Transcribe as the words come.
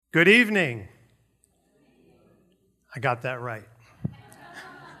Good evening. I got that right.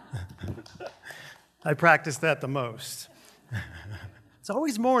 I practice that the most. It's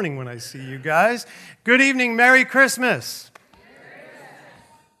always morning when I see you guys. Good evening, Merry Christmas.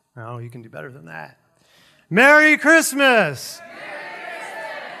 Oh, you can do better than that. Merry Christmas.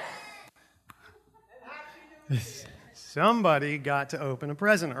 Somebody got to open a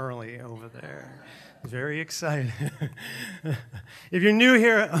present early over there. Very excited. If you're new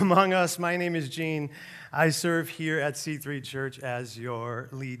here among us, my name is Gene. I serve here at C3 Church as your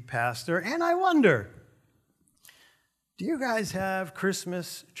lead pastor. And I wonder, do you guys have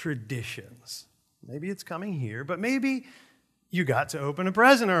Christmas traditions? Maybe it's coming here, but maybe you got to open a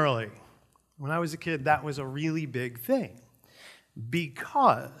present early. When I was a kid, that was a really big thing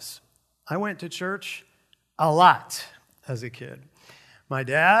because I went to church a lot as a kid. My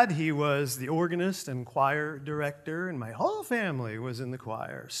dad, he was the organist and choir director, and my whole family was in the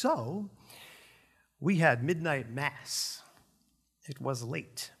choir. So we had midnight mass. It was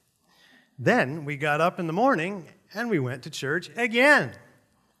late. Then we got up in the morning and we went to church again.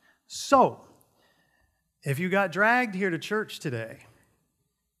 So if you got dragged here to church today,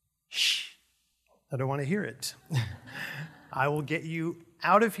 shh, I don't want to hear it. I will get you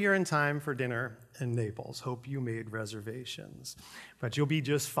out of here in time for dinner in Naples. Hope you made reservations, but you'll be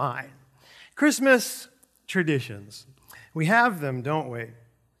just fine. Christmas traditions. We have them, don't we?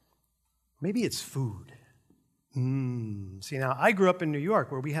 Maybe it's food. See, now, I grew up in New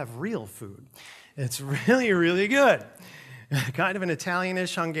York where we have real food. It's really, really good. Kind of an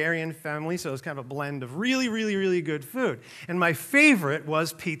Italianish, Hungarian family, so it's kind of a blend of really, really, really good food. And my favorite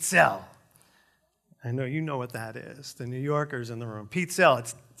was pizzelle. I know you know what that is. The New Yorkers in the room. Pizzelle,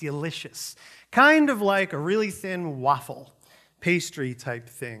 it's delicious. Kind of like a really thin waffle, pastry type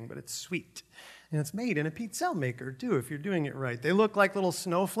thing, but it's sweet. And it's made in a pizzelle maker, too, if you're doing it right. They look like little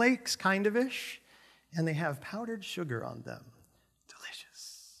snowflakes, kind of-ish, and they have powdered sugar on them.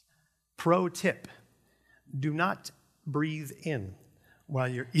 Delicious. Pro tip, do not breathe in while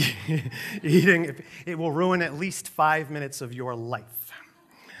you're eating. It will ruin at least 5 minutes of your life.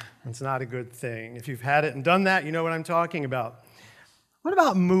 It's not a good thing. If you've had it and done that, you know what I'm talking about. What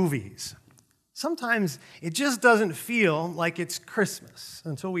about movies? Sometimes it just doesn't feel like it's Christmas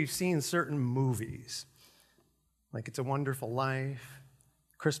until we've seen certain movies. Like It's a Wonderful Life,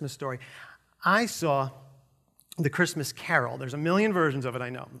 Christmas Story. I saw The Christmas Carol. There's a million versions of it,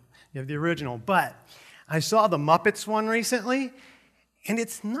 I know. You have the original. But I saw the Muppets one recently, and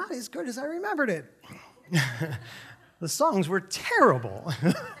it's not as good as I remembered it. The songs were terrible.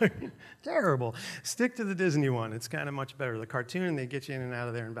 Terrible. Stick to the Disney one. It's kind of much better. The cartoon, they get you in and out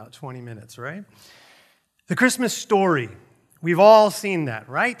of there in about 20 minutes, right? The Christmas Story. We've all seen that,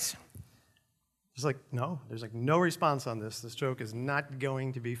 right? There's no response on this. This joke is not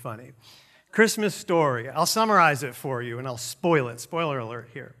going to be funny. Christmas Story. I'll summarize it for you, and I'll spoil it. Spoiler alert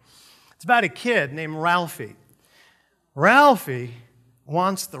here. It's about a kid named Ralphie. Ralphie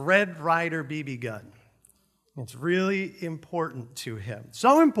wants the Red Ryder BB gun. It's really important to him.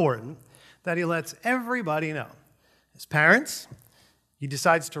 So important that he lets everybody know. His parents, he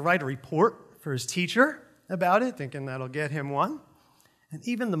decides to write a report for his teacher about it, thinking that'll get him one. And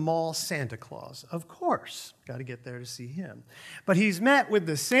even the mall Santa Claus, of course, got to get there to see him. But he's met with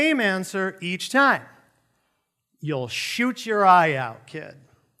the same answer each time. You'll shoot your eye out, kid.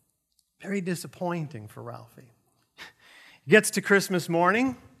 Very disappointing for Ralphie. He gets to Christmas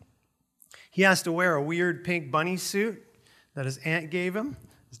morning. He has to wear a weird pink bunny suit that his aunt gave him.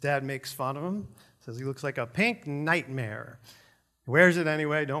 His dad makes fun of him, says he looks like a pink nightmare. He wears it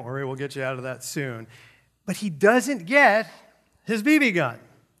anyway. Don't worry, we'll get you out of that soon. But he doesn't get his BB gun.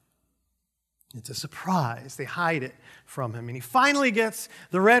 It's a surprise. They hide it from him. And he finally gets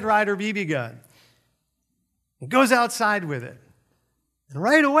the Red Ryder BB gun. He goes outside with it. And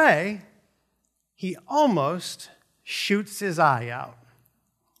right away, he almost shoots his eye out.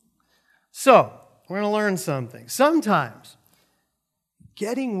 So, we're going to learn something. Sometimes,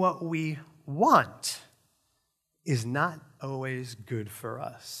 getting what we want is not always good for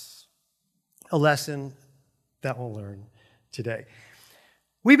us. A lesson that we'll learn today.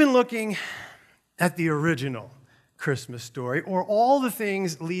 We've been looking at the original Christmas Story, or all the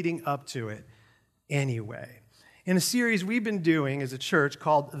things leading up to it anyway, in a series we've been doing as a church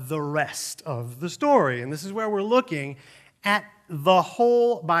called The Rest of the Story. And this is where we're looking at the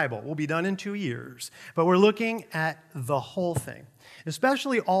whole Bible. We'll be done in 2 years, but we're looking at the whole thing,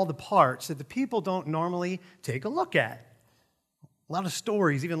 especially all the parts that the people don't normally take a look at. A lot of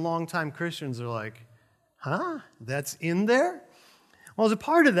stories, even longtime Christians are like, huh? That's in there? Well, as a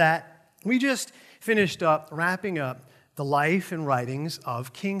part of that, we just finished up, wrapping up the life and writings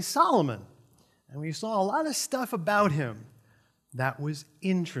of King Solomon. And we saw a lot of stuff about him that was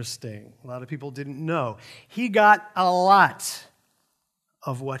interesting. A lot of people didn't know. He got a lot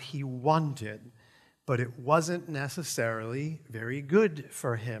of what he wanted, but it wasn't necessarily very good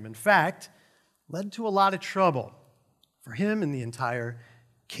for him. In fact, led to a lot of trouble for him and the entire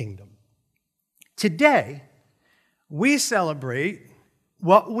kingdom. Today, we celebrate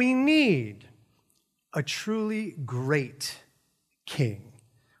what we need, a truly great king,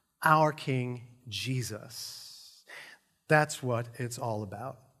 our King Jesus. That's what it's all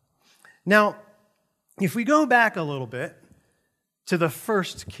about. Now, if we go back a little bit to the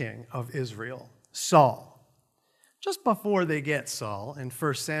first king of Israel, Saul, just before they get Saul in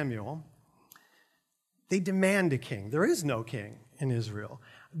 1 Samuel, they demand a king. There is no king in Israel.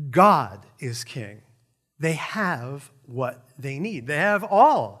 God is king. They have what they need. They have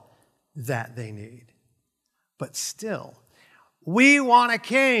all that they need. But still, we want a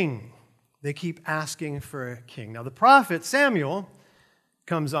king. They keep asking for a king. Now, the prophet Samuel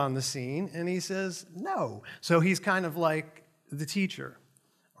comes on the scene, and he says, no. So he's kind of like the teacher,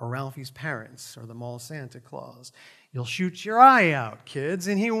 or Ralphie's parents, or the mall Santa Claus. You'll shoot your eye out, kids,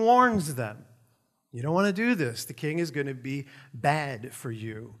 and he warns them. You don't want to do this. The king is going to be bad for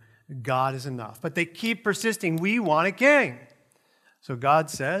you. God is enough. But they keep persisting. We want a king. So God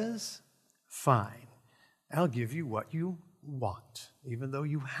says, fine, I'll give you what you want, even though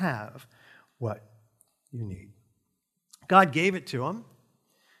you have what you need. God gave it to them.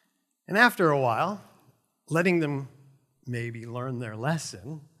 And after a while, letting them maybe learn their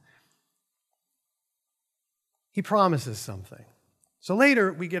lesson, he promises something. So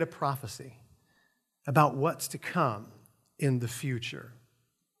later, we get a prophecy about what's to come in the future.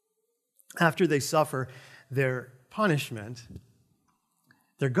 After they suffer their punishment,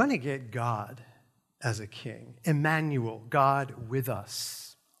 they're going to get God as a king. Emmanuel, God with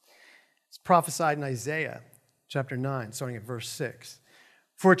us. It's prophesied in Isaiah chapter 9, starting at verse 6.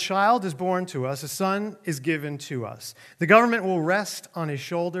 For a child is born to us, a son is given to us. The government will rest on his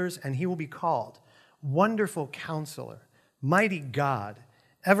shoulders, and he will be called Wonderful Counselor, Mighty God,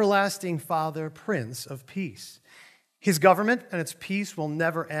 Everlasting Father, Prince of Peace. His government and its peace will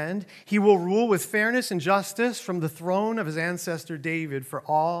never end. He will rule with fairness and justice from the throne of his ancestor David for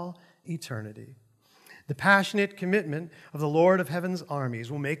all eternity. The passionate commitment of the Lord of heaven's armies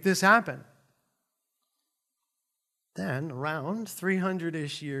will make this happen. Then, around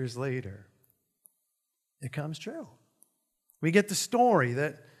 300-ish years later, it comes true. We get the story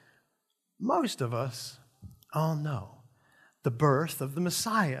that most of us all know. The birth of the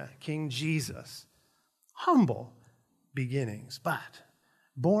Messiah, King Jesus. Humble beginnings, but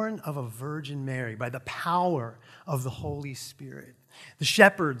born of a Virgin Mary by the power of the Holy Spirit. The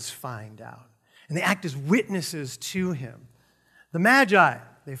shepherds find out, and they act as witnesses to him. The Magi,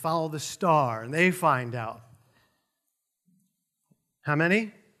 they follow the star, and they find out. How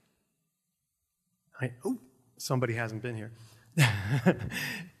many? Somebody hasn't been here.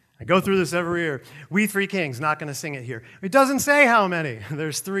 I go through this every year. We three kings, not going to sing it here. It doesn't say how many.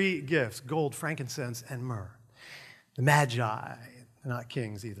 There's 3 gifts, gold, frankincense, and myrrh. The Magi, they're not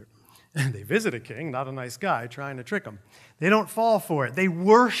kings either. They visit a king, not a nice guy, trying to trick him. They don't fall for it. They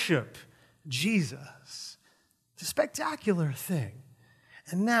worship Jesus. It's a spectacular thing.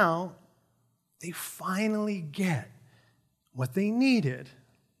 And now they finally get what they needed.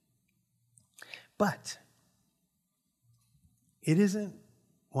 But it isn't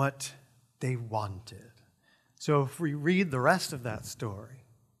what they wanted. So if we read the rest of that story,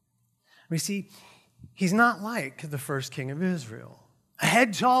 we see he's not like the first king of Israel, a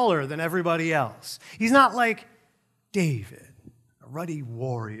head taller than everybody else. He's not like David, a ruddy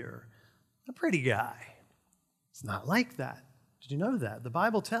warrior, a pretty guy. It's not like that. Did you know that? The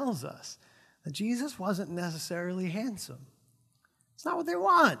Bible tells us that Jesus wasn't necessarily handsome. It's not what they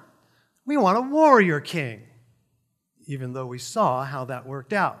want. We want a warrior king, even though we saw how that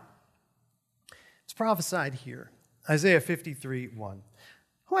worked out. It's prophesied here, Isaiah 53:1.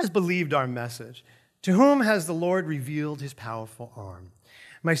 Who has believed our message? To whom has the Lord revealed his powerful arm?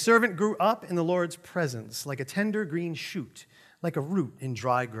 My servant grew up in the Lord's presence like a tender green shoot, like a root in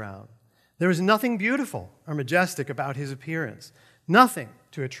dry ground. There was nothing beautiful or majestic about his appearance, nothing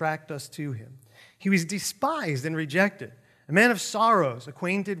to attract us to him. He was despised and rejected, a man of sorrows,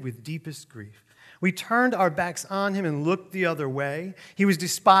 acquainted with deepest grief. We turned our backs on him and looked the other way. He was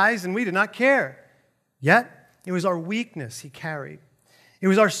despised and we did not care. Yet it was our weakness he carried. It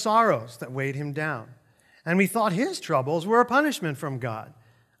was our sorrows that weighed him down. And we thought his troubles were a punishment from God,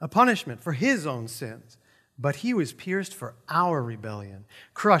 a punishment for his own sins. But he was pierced for our rebellion,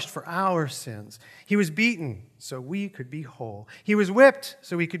 crushed for our sins. He was beaten so we could be whole. He was whipped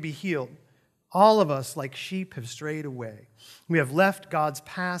so we could be healed. All of us, like sheep, have strayed away. We have left God's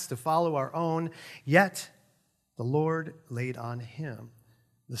path to follow our own, yet the Lord laid on him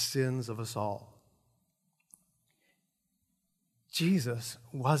the sins of us all. Jesus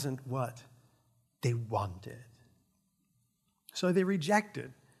wasn't what they wanted. So they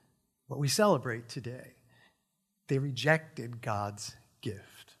rejected what we celebrate today. They rejected God's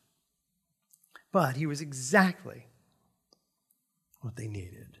gift. But he was exactly what they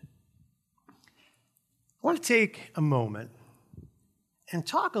needed. I want to take a moment and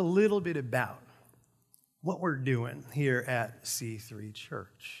talk a little bit about what we're doing here at C3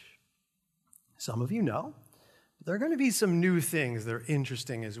 Church. Some of you know, but there are going to be some new things that are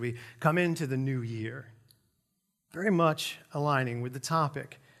interesting as we come into the new year, very much aligning with the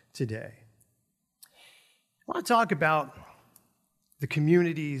topic today. I want to talk about the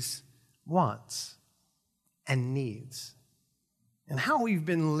community's wants and needs, and how we've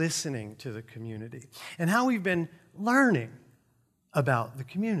been listening to the community, and how we've been learning about the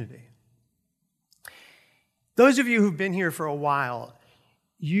community. Those of you who've been here for a while,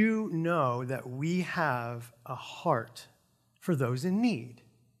 you know that we have a heart for those in need,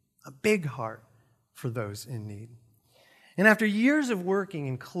 a big heart for those in need. And after years of working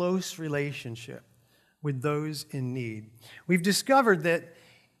in close relationship with those in need, we've discovered that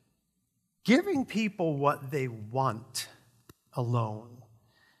giving people what they want alone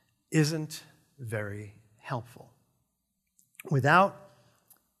isn't very helpful. Without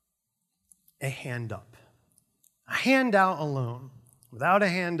a hand up. A handout alone, without a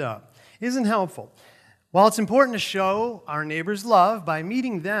hand up, isn't helpful. While it's important to show our neighbors love by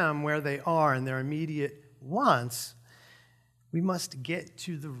meeting them where they are in their immediate wants, we must get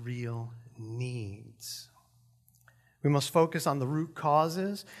to the real needs. We must focus on the root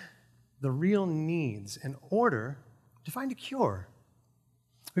causes, the real needs, in order to find a cure.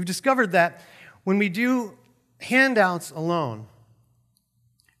 We've discovered that when we do handouts alone,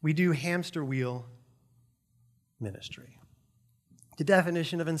 we do hamster wheel ministry. The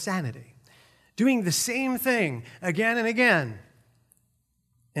definition of insanity. Doing the same thing again and again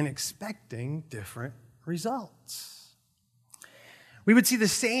and expecting different results. We would see the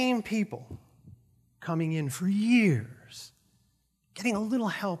same people coming in for years, getting a little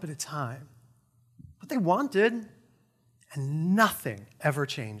help at a time, what they wanted, and nothing ever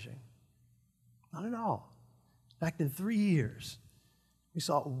changing. Not at all. In fact, in 3 years, we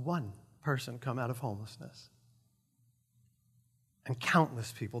saw one person come out of homelessness, and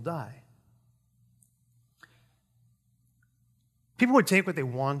countless people die. People would take what they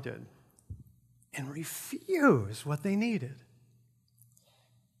wanted and refuse what they needed.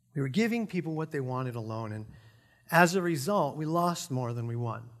 We were giving people what they wanted alone, and as a result, we lost more than we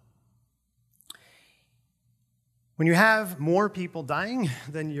won. When you have more people dying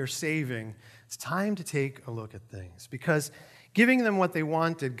than you're saving, it's time to take a look at things, because giving them what they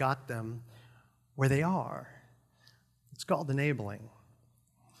wanted got them where they are. It's called enabling.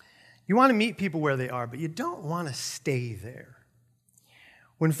 You want to meet people where they are, but you don't want to stay there.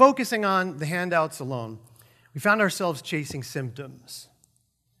 When focusing on the handouts alone, we found ourselves chasing symptoms.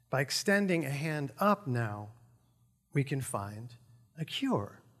 By extending a hand up now, we can find a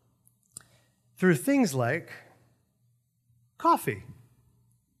cure. Through things like coffee.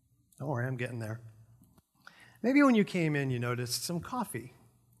 Don't worry, I'm getting there. Maybe when you came in, you noticed some coffee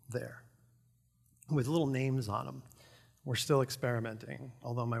there with little names on them. We're still experimenting,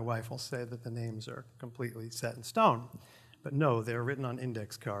 although my wife will say that the names are completely set in stone. But no, they're written on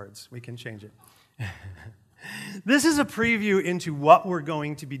index cards. We can change it. This is a preview into what we're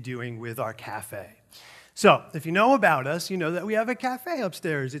going to be doing with our cafe. So, if you know about us, you know that we have a cafe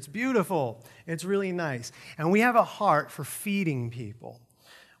upstairs. It's beautiful. It's really nice. And we have a heart for feeding people.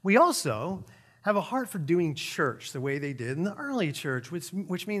 We also have a heart for doing church the way they did in the early church,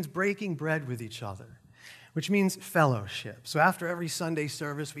 which means breaking bread with each other, which means fellowship. So after every Sunday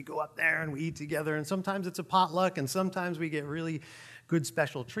service, we go up there and we eat together, and sometimes it's a potluck, and sometimes we get really good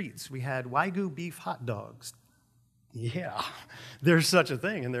special treats. We had Wagyu beef hot dogs. Yeah, there's such a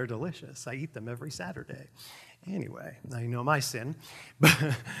thing, and they're delicious. I eat them every Saturday. Anyway, now you know my sin, but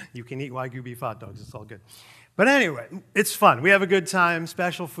you can eat Wagyu beef hot dogs. It's all good. But anyway, it's fun. We have a good time,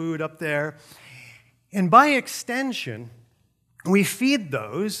 special food up there. And by extension, we feed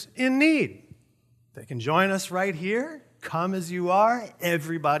those in need. They can join us right here. Come as you are.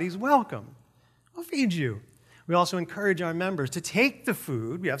 Everybody's welcome. We'll feed you. We also encourage our members to take the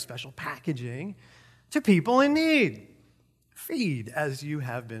food, we have special packaging, to people in need. Feed as you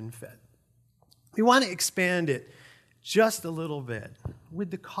have been fed. we want to expand it just a little bit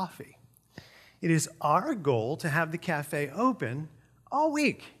with the coffee. It is our goal to have the cafe open all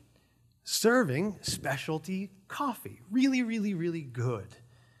week, serving specialty coffee, really, really, really good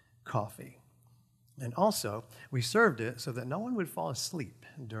coffee. And also, we served it so that no one would fall asleep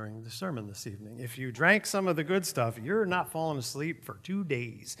during the sermon this evening. If you drank some of the good stuff, you're not falling asleep for 2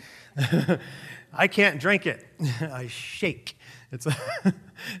 days. I can't drink it. I shake.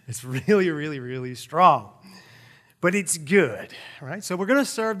 It's really, really, really strong. But it's good, right? So we're going to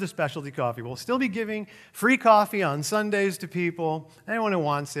serve the specialty coffee. We'll still be giving free coffee on Sundays to people, anyone who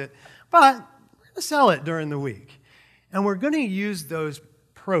wants it, but we're going to sell it during the week. And we're going to use those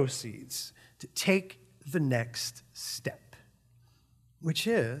proceeds to take the next step, which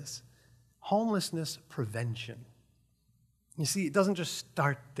is homelessness prevention. You see, it doesn't just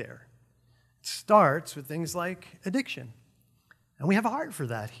start there. It starts with things like addiction. And we have a heart for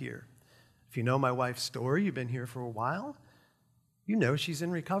that here. If you know my wife's story, you've been here for a while, you know she's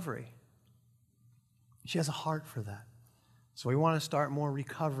in recovery. She has a heart for that. So we want to start more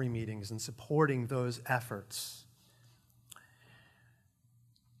recovery meetings and supporting those efforts.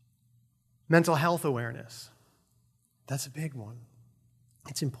 Mental health awareness. That's a big one.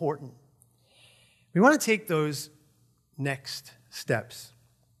 It's important. We want to take those next steps.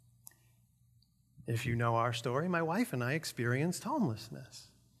 If you know our story, my wife and I experienced homelessness.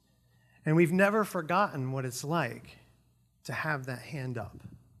 And we've never forgotten what it's like to have that hand up.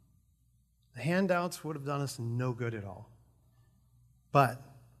 The handouts would have done us no good at all. But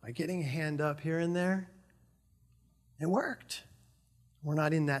by getting a hand up here and there, it worked. We're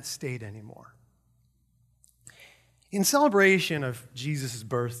not in that state anymore. In celebration of Jesus'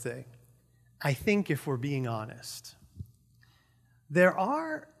 birthday, I think if we're being honest, there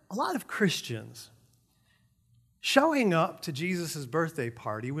are a lot of Christians showing up to Jesus' birthday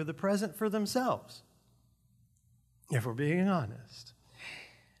party with a present for themselves, if we're being honest.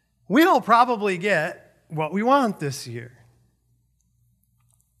 We'll probably get what we want this year.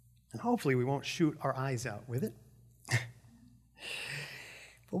 And hopefully we won't shoot our eyes out with it.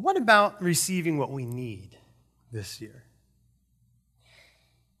 But what about receiving what we need this year?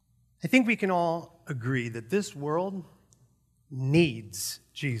 I think we can all agree that this world needs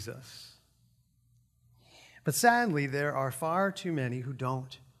Jesus. But sadly, there are far too many who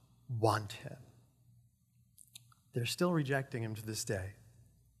don't want him. They're still rejecting him to this day.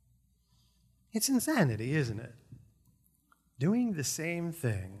 It's insanity, isn't it? Doing the same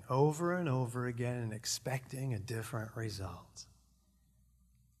thing over and over again and expecting a different result.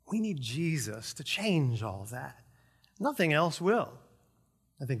 We need Jesus to change all that. Nothing else will.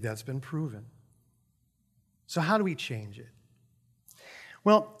 I think that's been proven. So how do we change it?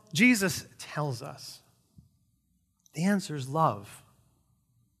 Well, Jesus tells us. The answer is love.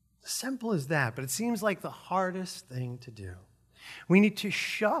 Simple as that, but it seems like the hardest thing to do. We need to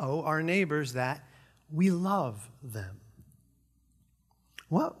show our neighbors that we love them.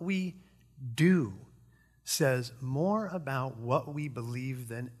 What we do says more about what we believe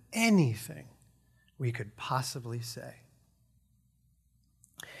than anything we could possibly say.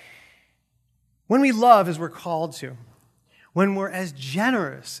 When we love as we're called to, when we're as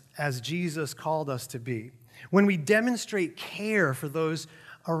generous as Jesus called us to be, when we demonstrate care for those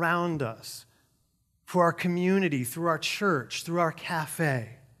around us, for our community, through our church, through our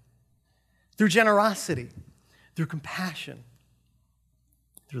cafe, through generosity, through compassion,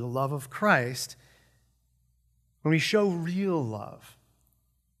 through the love of Christ, when we show real love,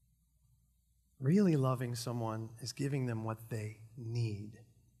 really loving someone is giving them what they need.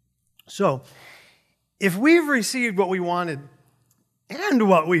 So, if we've received what we wanted and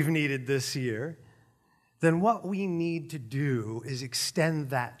what we've needed this year, then what we need to do is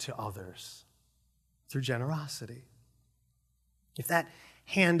extend that to others through generosity. If that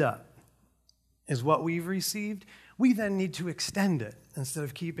hand up is what we've received, we then need to extend it instead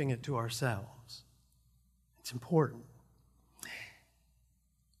of keeping it to ourselves. It's important.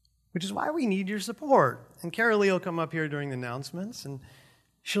 Which is why we need your support. And Carol Lee will come up here during the announcements, and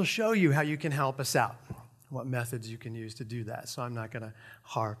she'll show you how you can help us out, what methods you can use to do that. So I'm not going to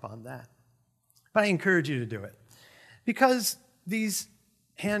harp on that. But I encourage you to do it. Because these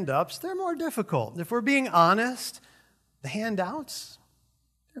hand-ups, they're more difficult. If we're being honest, the handouts,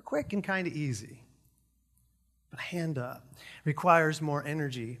 they're quick and kind of easy. But a hand-up requires more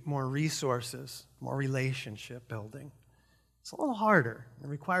energy, more resources, more relationship building. It's a little harder. It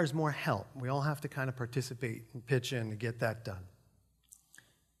requires more help. We all have to kind of participate and pitch in to get that done.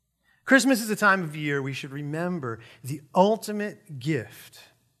 Christmas is a time of year we should remember the ultimate gift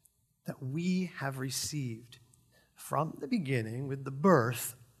that we have received from the beginning with the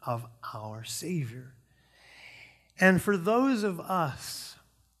birth of our Savior. And for those of us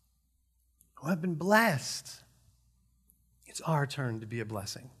who have been blessed, it's our turn to be a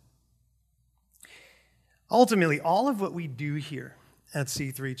blessing. Ultimately, all of what we do here at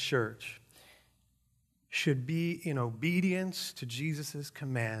C3 Church should be in obedience to Jesus'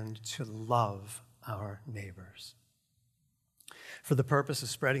 command to love our neighbors for the purpose of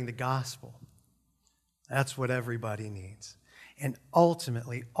spreading the gospel. That's what everybody needs. And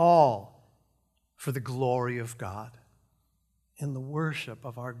ultimately, all for the glory of God in the worship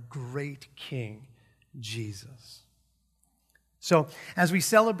of our great King, Jesus. So, as we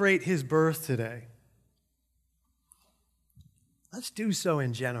celebrate his birth today, let's do so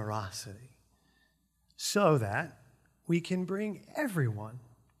in generosity so that we can bring everyone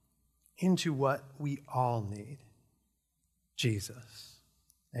into what we all need, Jesus.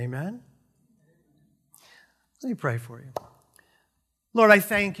 Amen? Let me pray for you. Lord, I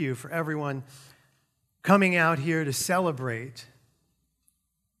thank you for everyone coming out here to celebrate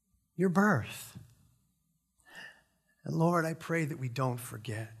your birth. And Lord, I pray that we don't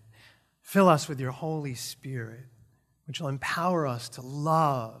forget. Fill us with your Holy Spirit, which will empower us to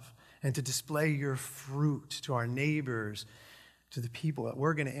love and to display your fruit to our neighbors, to the people that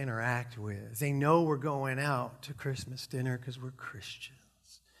we're going to interact with. They know we're going out to Christmas dinner because we're Christians.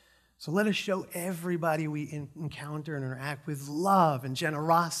 So let us show everybody we encounter and interact with love and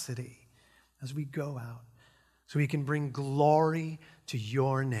generosity as we go out, so we can bring glory to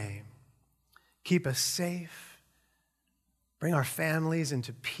your name. Keep us safe. Bring our families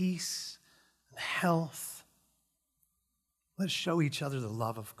into peace and health. Let's show each other the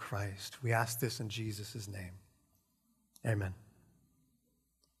love of Christ. We ask this in Jesus' name. Amen.